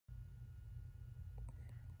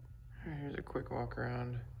a quick walk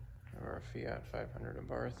around of our Fiat 500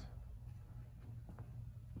 Abarth.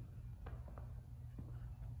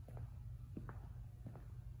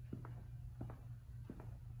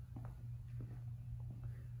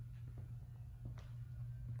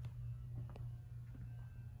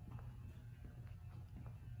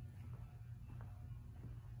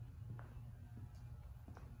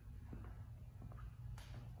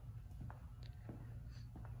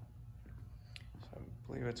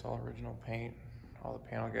 I believe it's all original paint. All the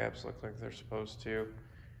panel gaps look like they're supposed to.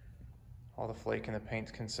 All the flake in the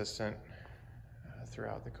paint's consistent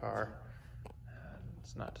throughout the car.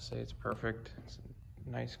 It's not to say it's perfect. It's a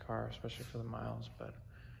nice car, especially for the miles, but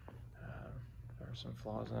there are some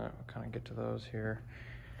flaws in it. We'll kind of get to those here.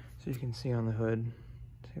 So you can see on the hood,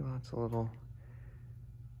 see lots of little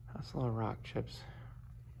rock chips.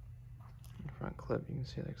 In the front clip, you can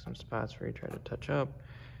see like some spots where he tried to touch up.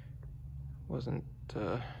 Wasn't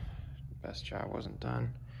best job wasn't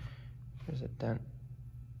done. There's a dent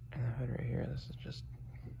in the hood right here. This is just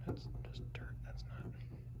dirt. That's not.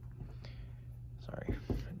 Sorry,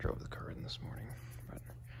 I drove the car in this morning. But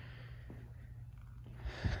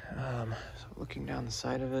so looking down the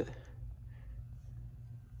side of it,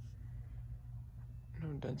 no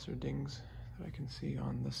dents or dings that I can see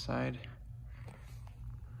on this side.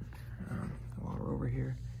 While we're over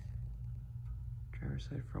here, driver's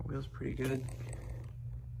side front wheel's pretty good.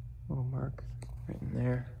 Little mark right in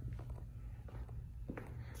there.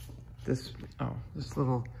 This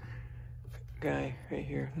little guy right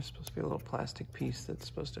here, there's supposed to be a little plastic piece that's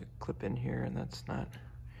supposed to clip in here, and that's not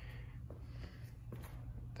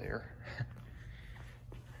there.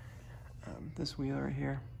 This wheel right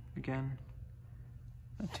here, again,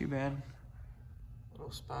 not too bad.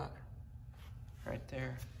 Little spot right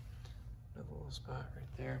there. Another little spot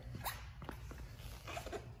right there.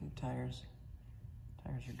 New tires.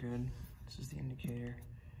 Tires are good. This is the indicator.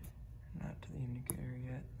 Not to the indicator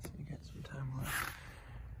yet, so you got some time left.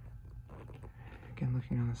 Again,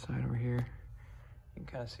 looking on the side over here, you can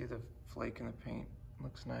kind of see the flake in the paint.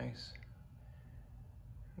 Looks nice.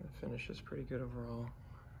 And the finish is pretty good overall.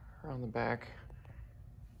 Around the back.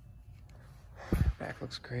 Back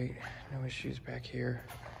looks great. No issues back here.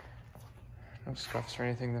 No scuffs or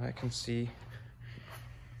anything that I can see.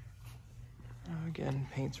 Again,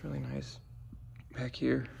 paint's really nice back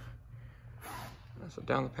here. So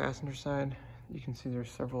down the passenger side, you can see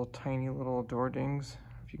there's several tiny little door dings.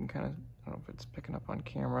 If you can kind of, I don't know if it's picking up on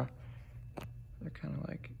camera. They're kind of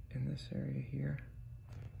like in this area here.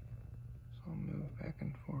 So I'll move back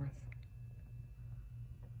and forth.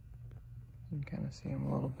 You can kind of see them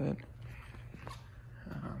a little bit.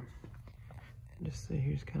 Just see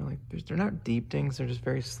here's kind of like, they're not deep dings, they're just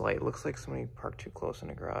very slight. It looks like somebody parked too close in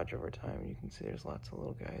a garage over time. You can see there's lots of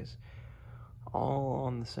little guys all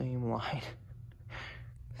on the same line.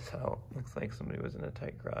 So it looks like somebody was in a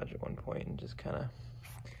tight garage at one point and just kind of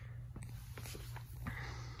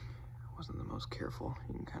wasn't the most careful.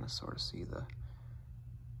 You can kind of sort of see the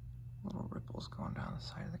little ripples going down the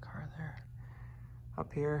side of the car there.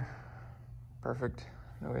 Up here, perfect,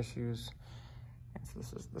 no issues. And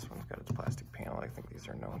so this one's got its plastic panel. I think these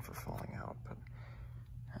are known for falling out, but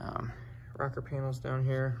rocker panels down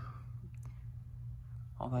here,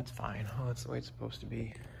 all that's fine. All that's the way it's supposed to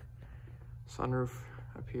be. Sunroof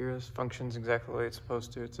up here, this functions exactly the way it's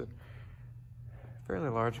supposed to. It's a fairly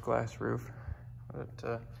large glass roof,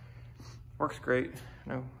 but works great.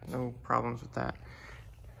 No problems with that.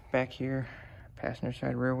 Back here, passenger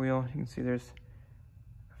side rear wheel, you can see there's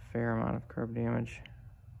a fair amount of curb damage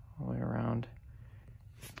all the way around.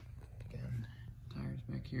 Again, tires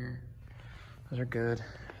back here, those are good.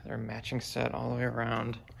 They're a matching set all the way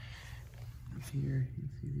around. Up here, you can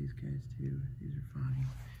see these guys too. These are fine.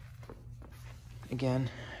 Again,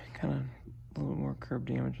 kind of a little more curb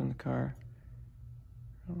damage on the car.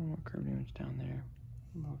 A little more curb damage down there.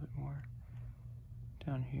 A little bit more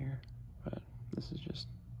down here. But this is just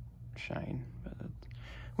shine. But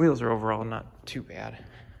wheels are overall not too bad.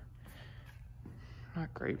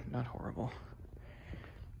 Not great, but not horrible.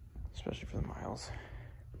 Especially for the miles.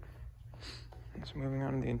 So moving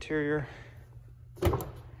on to the interior. It's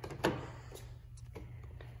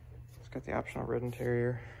got the optional red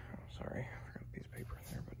interior. Oh, sorry. Piece of paper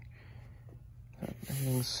in there, but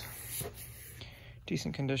everything's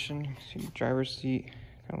decent condition. You see the driver's seat,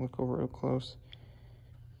 kind of look over real close.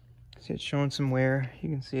 See it's showing some wear. You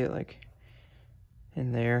can see it like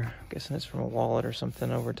in there. I'm guessing it's from a wallet or something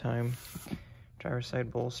over time. Driver's side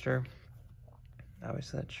bolster.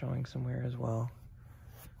 Obviously that's showing some wear as well.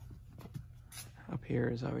 Up here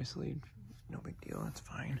is obviously no big deal, that's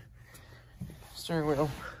fine. Steering wheel.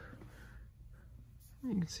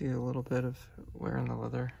 You can see a little bit of wear in the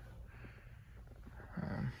leather.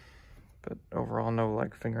 But overall, no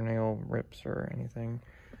like fingernail rips or anything.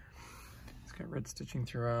 It's got red stitching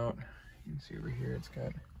throughout. You can see over here it's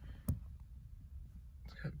got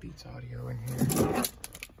Beats audio in here.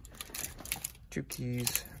 2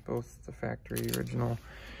 keys, both the factory original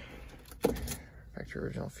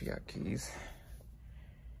Fiat keys.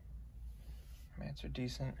 Mats are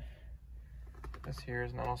decent. This here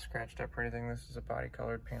is not all scratched up or anything. This is a body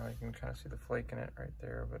colored panel. You can kind of see the flake in it right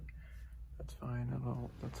there, but that's fine. That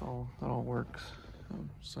all works.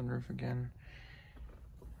 Sunroof again.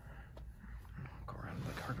 Go around to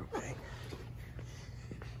the cargo bay.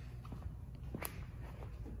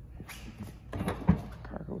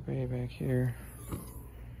 Cargo bay back here.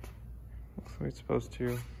 Looks like it's supposed to.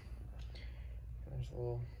 There's a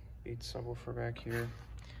little Beats subwoofer back here.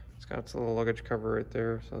 It's got its little luggage cover right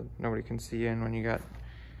there, so nobody can see in when you got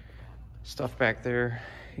stuff back there.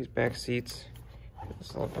 These back seats.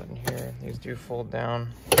 This little button here, these do fold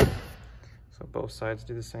down. So both sides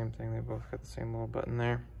do the same thing. They both got the same little button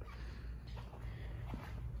there.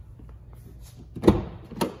 The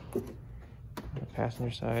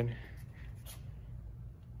passenger side.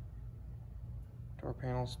 Door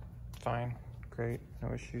panels, fine, great,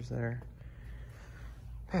 no issues there.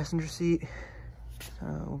 Passenger seat,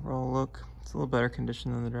 overall look, it's a little better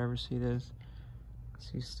condition than the driver's seat is.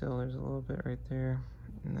 See still, there's a little bit right there.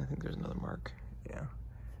 And I think there's another mark. Yeah,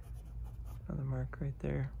 another mark right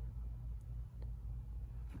there.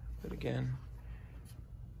 But again,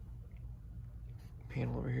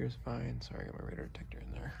 panel over here is fine. Sorry, I got my radar detector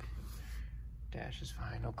in there. Dash is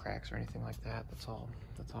fine, no cracks or anything like that. That's all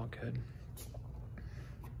good.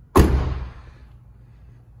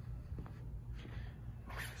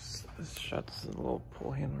 This shuts the little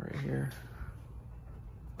pull handle right here.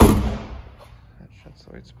 That shuts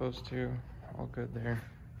the way it's supposed to. All good there.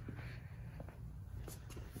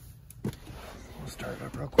 We'll start it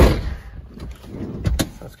up real quick.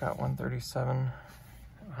 So it's got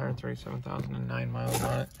 137,009 miles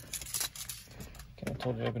on it. Okay, I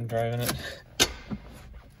told you I've been driving it.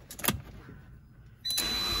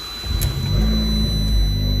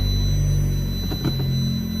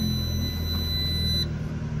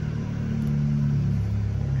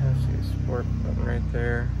 Sport button right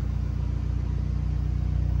there.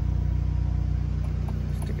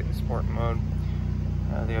 Just to get in sport mode.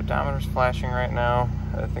 The odometer's flashing right now.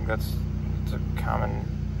 I think it's a common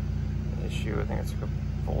issue. I think it's like a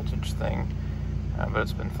voltage thing, but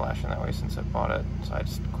it's been flashing that way since I bought it. So I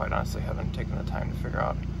just quite honestly haven't taken the time to figure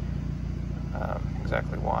out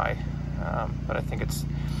exactly why. But I think it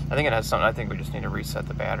has something. I think we just need to reset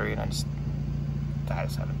the battery, and I just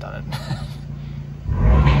haven't done it.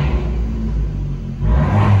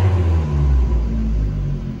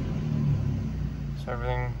 So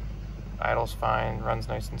everything idles fine, runs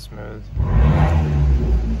nice and smooth.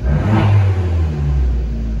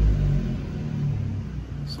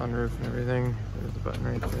 Sunroof and everything. There's the button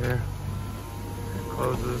right there. It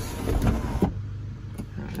closes. And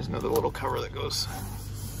there's another little cover that goes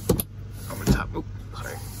over the top. Oop,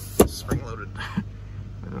 sorry, spring loaded.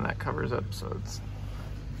 And then that covers up, so it's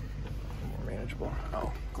more manageable.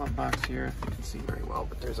 Oh, glove box here. You can see very well,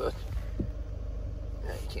 but there's a.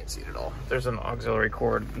 Yeah, you can't see it at all. There's an auxiliary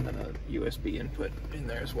cord and then a USB input in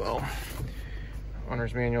there as well.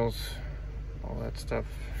 Owner's manuals, all that stuff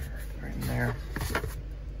right in there.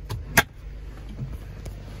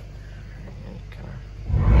 And kind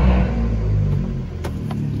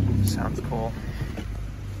of sounds cool.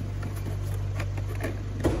 Look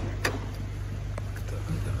at that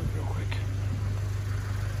real quick.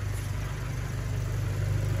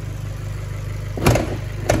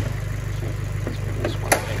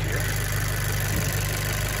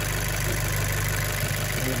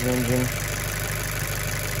 Engine.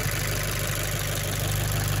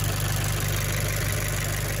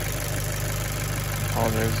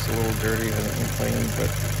 Apologize, it's a little dirty, hasn't been cleaned, but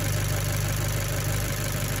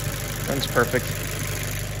runs perfect.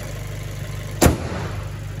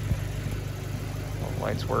 All the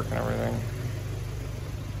lights work and everything.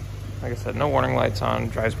 Like I said, no warning lights on,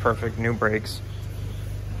 drives perfect, new brakes.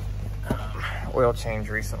 Oil change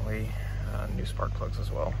recently, new spark plugs as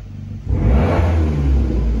well.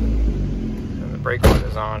 Brake light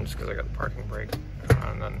is on just because I got the parking brake,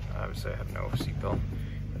 and then obviously I have no seatbelt.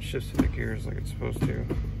 It shifts the gears like it's supposed to.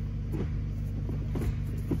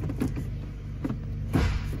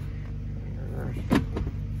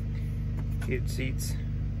 Heated seats,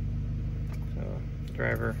 so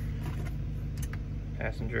driver,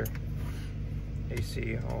 passenger,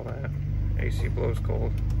 AC, all that. AC blows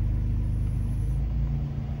cold.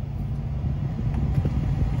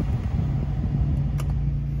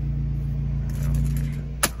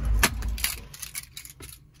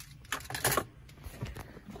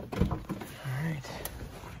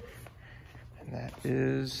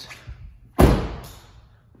 is, that's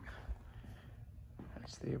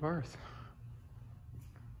the Abarth.